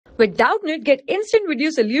With Doubtnut, get instant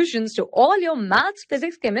video solutions to all your maths,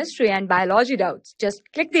 physics, chemistry, and biology doubts. Just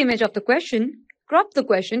click the image of the question, crop the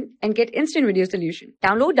question, and get instant video solution.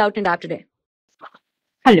 Download Doubtnut app today.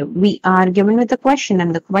 Hello, we are given with a question,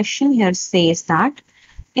 and the question here says that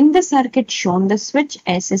in the circuit shown, the switch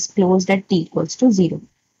S is closed at t equals to 0.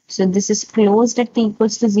 So this is closed at t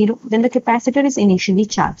equals to 0. Then the capacitor is initially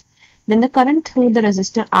charged. Then the current through the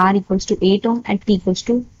resistor R equals to 8 ohm at t equals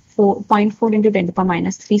to 0.4 into 10 to the power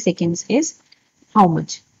minus 3 seconds is how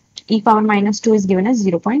much? E power minus 2 is given as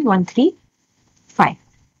 0.135.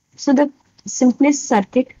 So the simplest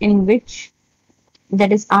circuit in which,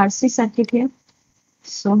 that is RC circuit here.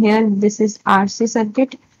 So here this is RC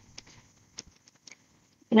circuit,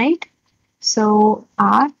 right? So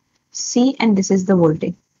R, C, and this is the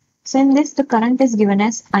voltage. So in this the current is given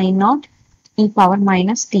as I naught e power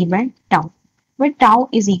minus t by tau, where tau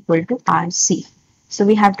is equal to RC. So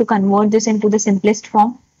we have to convert this into the simplest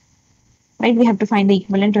form, right? We have to find the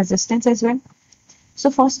equivalent resistance as well. So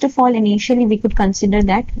first of all, initially we could consider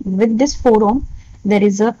that with this 4 ohm, there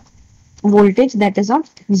is a voltage that is of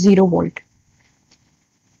 0 volt,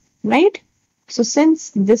 right? So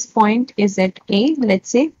since this point is at A,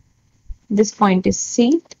 let's say this point is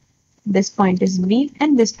C, this point is B,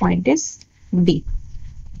 and this point is D.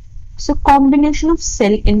 So combination of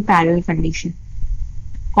cell in parallel condition.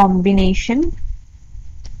 Combination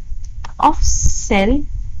of cell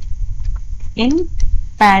in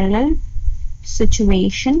parallel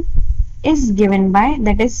situation is given by,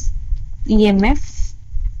 that is EMF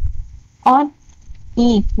or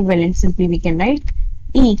E equivalent. Simply we can write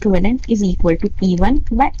E equivalent is equal to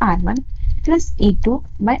E1 by R1 plus E2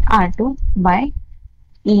 by R2 by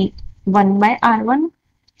E1 by R1.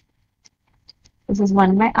 This is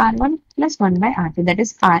 1 by R1 plus 1 by R2, that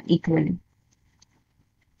is R equivalent.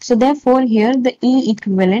 So therefore here the E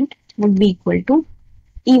equivalent would be equal to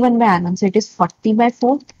E1 by R1. So it is 40 by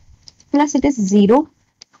 4 plus it is 0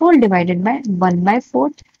 whole divided by 1 by 4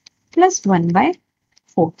 plus 1 by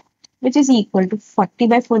 4, which is equal to 40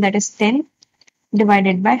 by 4, that is 10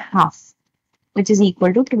 divided by half, which is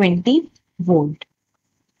equal to 20 volt,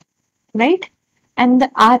 right? And the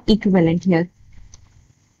R equivalent here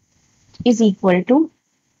is equal to,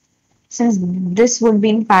 since this would be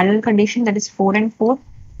in parallel condition, that is 4 and 4,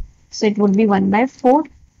 so it would be 1 by 4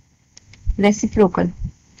 reciprocal.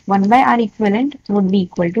 1 by R equivalent would be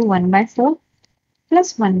equal to 1 by 4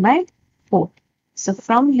 plus 1 by 4. So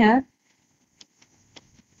from here,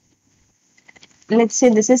 let's say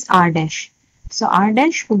this is R dash. So R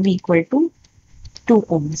dash would be equal to 2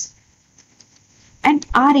 ohms. And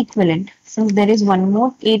R equivalent, since there is one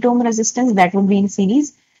more 8 ohm resistance that would be in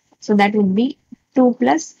series, so that would be 2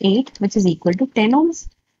 plus 8, which is equal to 10 ohms.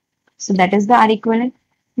 So that is the R equivalent.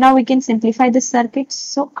 Now we can simplify this circuit.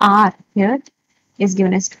 So R here is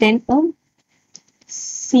given as 10 ohm.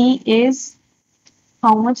 C is,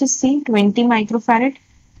 how much is C? 20 microfarad.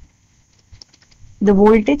 The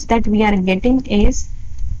voltage that we are getting is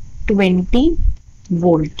 20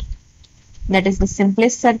 volt. That is the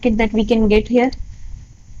simplest circuit that we can get here,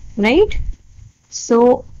 right?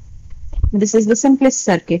 So this is the simplest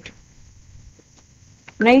circuit,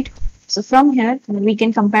 right? So from here we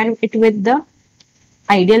can compare it with the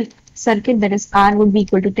ideal circuit, that is R would be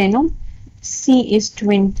equal to 10 ohm, C is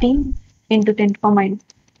 20 into 10 to the power minus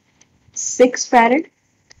 6 farad,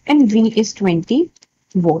 and V is 20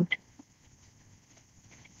 volt.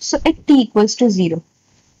 So at t equals to 0,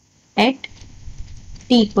 at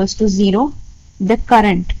t equals to 0, the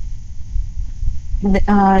current,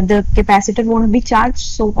 the capacitor won't be charged,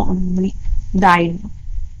 so only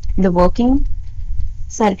the working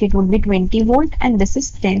circuit would be 20 volt, and this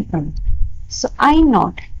is 10 ohm. So I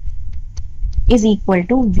naught is equal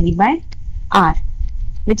to V by R,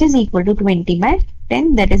 which is equal to 20 by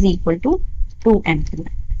 10, that is equal to 2 ampere.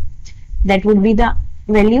 That would be the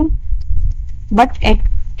value, but at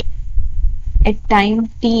time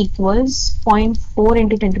t equals 0.4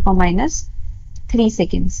 into 10 to the power minus 3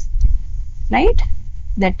 seconds, right?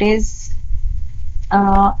 That is,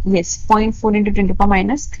 yes, 0.4 into 10 to the power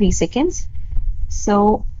minus 3 seconds.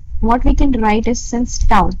 So what we can write is, since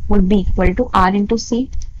tau would be equal to R into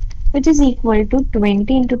C, which is equal to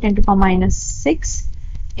 20 into 10 to the power minus 6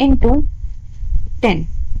 into 10.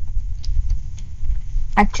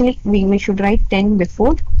 Actually, we should write 10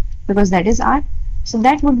 before, because that is R. So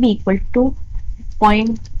that would be equal to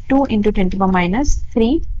 0.2 into 10 to the power minus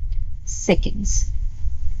 3 seconds.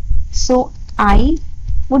 So I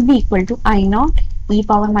would be equal to I naught e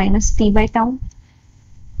power minus t by tau,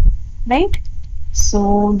 right?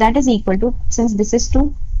 So that is equal to, since this is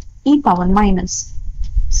to e power minus,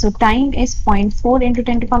 so time is 0.4 into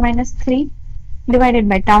 10 to the power minus 3 divided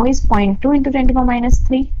by tau is 0.2 into 10 to the power minus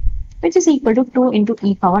 3, which is equal to 2 into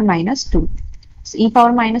e power minus 2. So e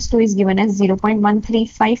power minus 2 is given as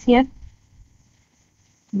 0.135 here,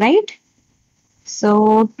 right?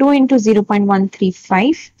 So 2 into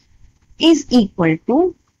 0.135 is equal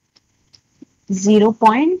to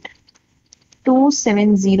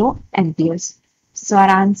 0.270 amperes. So our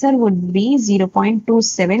answer would be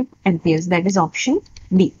 0.27 amperes. That is option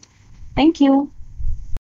B. Thank you.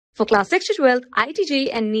 For class 6 to 12, IIT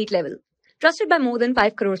JEE and NEET level. Trusted by more than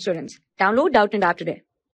 5 crore students. Download Doubtnut app today.